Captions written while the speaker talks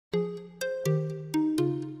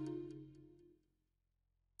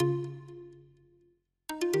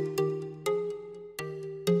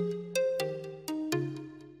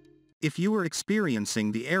If you are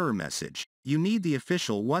experiencing the error message, you need the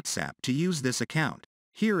official WhatsApp to use this account.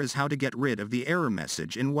 Here is how to get rid of the error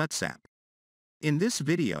message in WhatsApp. In this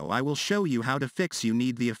video I will show you how to fix. You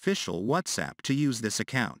need the official WhatsApp to use this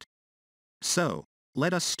account. So,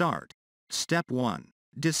 let us start. Step 1.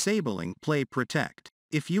 Disabling Play Protect.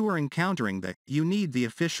 If you are encountering the "you need the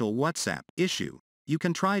official WhatsApp" issue, you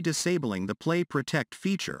can try disabling the Play Protect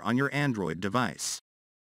feature on your Android device.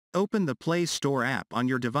 Open the Play Store app on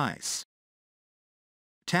your device.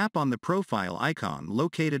 Tap on the profile icon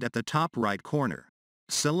located at the top right corner.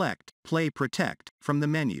 Select Play Protect from the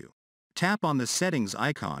menu. Tap on the settings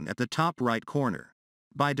icon at the top right corner.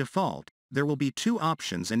 By default, there will be two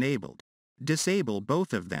options enabled. Disable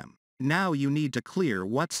both of them. Now you need to clear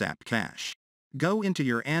WhatsApp cache. Go into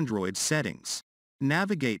your Android settings.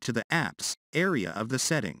 Navigate to the Apps area of the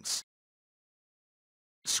settings.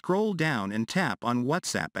 Scroll down and tap on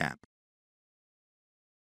WhatsApp app.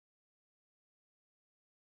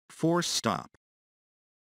 Force stop.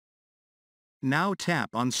 Now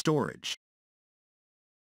tap on Storage.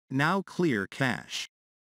 Now clear cache.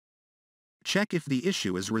 Check if the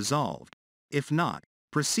issue is resolved. If not,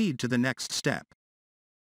 proceed to the next step.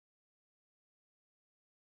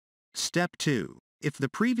 Step 2. If the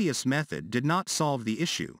previous method did not solve the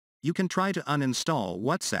issue, you can try to uninstall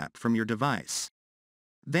WhatsApp from your device.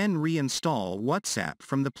 Then reinstall WhatsApp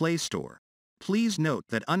from the Play Store. Please note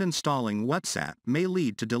that uninstalling WhatsApp may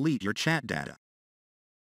lead to delete your chat data.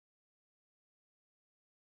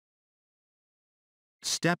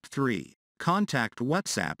 Step 3. Contact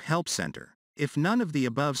WhatsApp Help Center. If none of the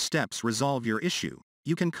above steps resolve your issue,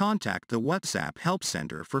 you can contact the WhatsApp Help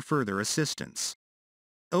Center for further assistance.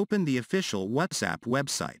 Open the official WhatsApp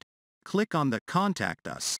website. Click on the Contact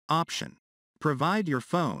Us option. Provide your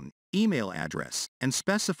phone, email address, and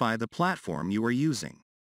specify the platform you are using.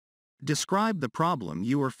 Describe the problem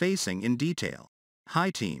you are facing in detail. Hi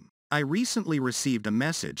team, I recently received a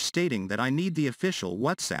message stating that I need the official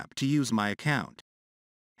WhatsApp to use my account.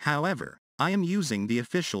 However, I am using the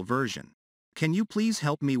official version. Can you please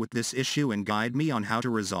help me with this issue and guide me on how to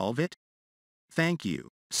resolve it? Thank you.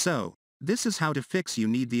 So, this is how to fix. You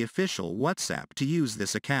need the official WhatsApp to use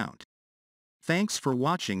this account. Thanks for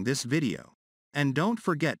watching this video. And don't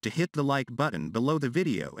forget to hit the like button below the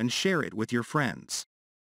video and share it with your friends.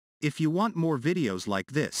 If you want more videos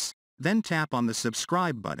like this, then tap on the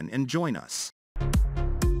subscribe button and join us.